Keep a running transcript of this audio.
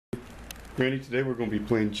Granny, today we're going to be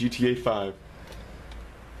playing GTA 5.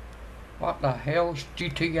 What the hell's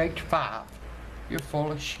GTA 5? You're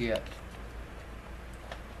full of shit.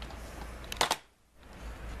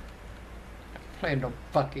 Playing no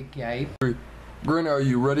fucking game. Granny, are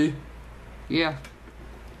you ready? Yeah,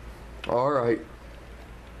 Alright.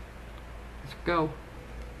 let's go.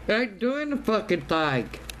 It ain't doing the fucking thing.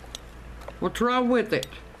 What's wrong with it?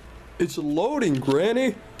 It's loading,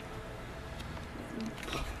 Granny.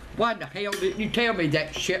 Why the hell didn't you tell me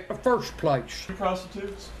that shit in the first place? Two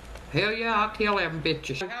prostitutes? Hell yeah, I'll kill them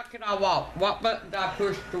bitches. How can I walk? What button do I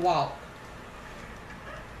push to walk?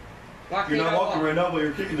 Why You're can't not I walking walk? right now, but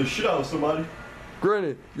you're kicking the shit out of somebody.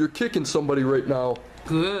 Granny, you're kicking somebody right now.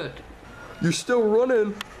 Good. You're still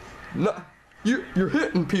running. No, you're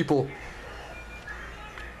hitting people.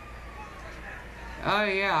 Oh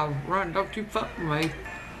yeah, I'll run. Don't you fuck with me.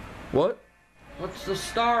 What? What's the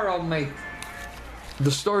star on me?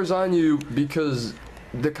 The star's on you because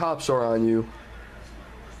the cops are on you.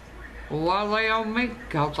 Well, why are they on me?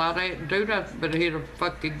 Cause I didn't do nothing but hit a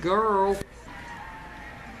fucking girl.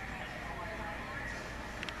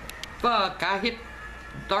 Fuck, I hit.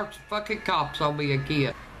 There's fucking cops on me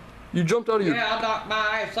again. You jumped out of your... Yeah, I knocked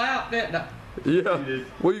my ass out, didn't I? Yeah. You did.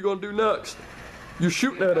 What are you gonna do next? You're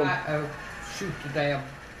shooting at them. Shoot the damn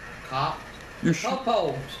cop. You're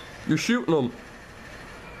Popos. shooting them.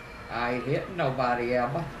 I ain't hitting nobody,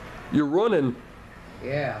 am I? You're running.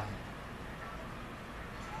 Yeah.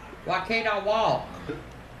 Why can't I walk? Is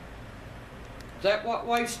that what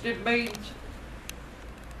wasted means?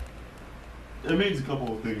 It means a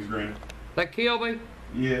couple of things, Granny. They kill me?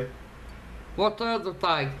 Yeah. What's the other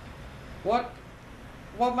thing? What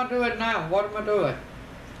am I doing now? What am I doing?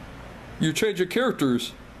 You change your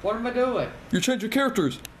characters. What am I doing? You change your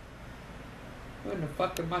characters. What the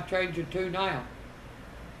fuck am I changing to now?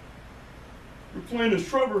 We're playing as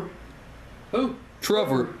Trevor. Who?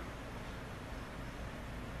 Trevor.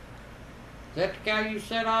 Is that the guy you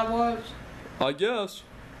said I was? I guess.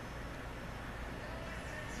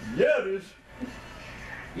 Yeah, it is.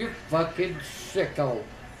 You fucking sicko.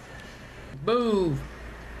 Move.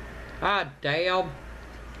 Ah, damn.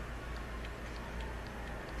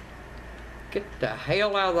 Get the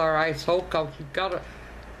hell out of there, asshole, cause you got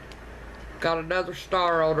another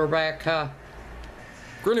star on her back, huh?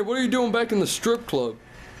 Granny, what are you doing back in the strip club?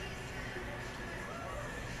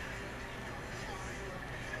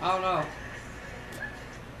 I don't know.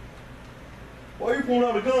 Why are you pulling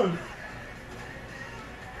out a gun?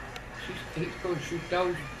 He's gonna shoot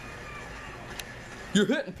those. You're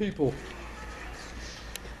hitting people.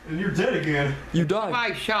 And you're dead again. You died.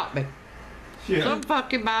 Somebody shot me. Yeah. Some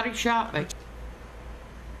fucking body shot me.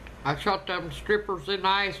 I shot them strippers in the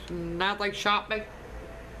ass and now they shot me.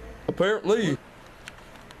 Apparently.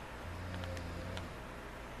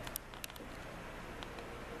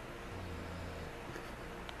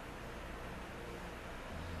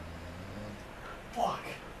 Fuck.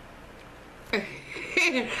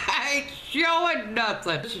 I ain't showing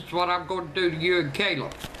nothing. This is what I'm going to do to you and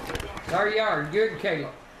Caleb. There you are, you and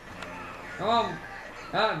Caleb. Come on.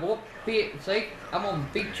 I'm gonna see? I'm gonna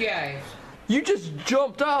beat your ass. You just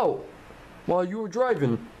jumped out while you were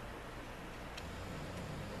driving.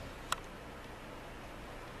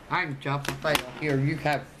 I ain't jumping fail. Here, you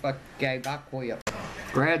have a fucking game. I quit.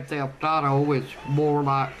 Grand Theft Auto is more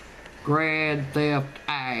like Grand Theft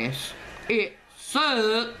Ass. It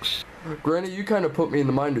sucks. Granny, you kind of put me in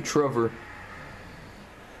the mind of Trevor.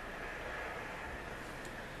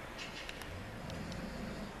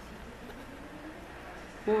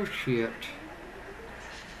 Bullshit.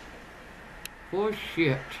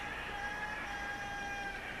 Bullshit.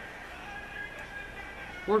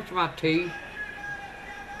 Where's my tea?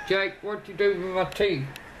 Jake, what'd you do with my tea?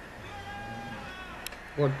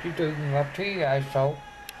 What'd you do with my tea, asshole?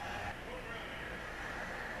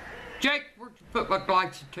 Jake, where'd you put my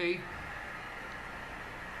glass of tea?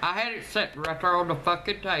 I had it sitting right there on the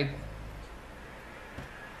fucking table.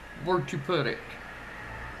 Where'd you put it?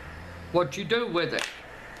 What'd you do with it?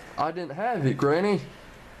 I didn't have it, Granny.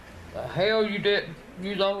 The hell you didn't.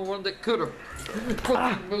 You're the only one that could have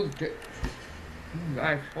fucking moved it. You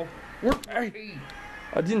asshole. Where's my tea?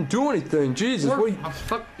 I didn't do anything. Jesus, what Where's you... my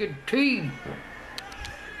fucking tea?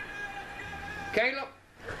 Caleb,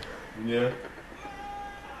 Yeah.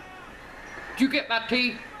 did you get my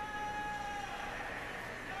tea?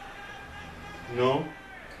 No.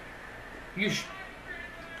 You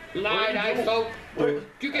lied, asshole.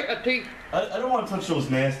 Wait. Did you get my tea? I don't want to touch those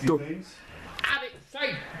nasty things. I didn't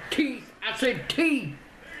say tea. I said tea.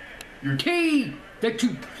 Your Tea that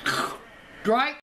you drank.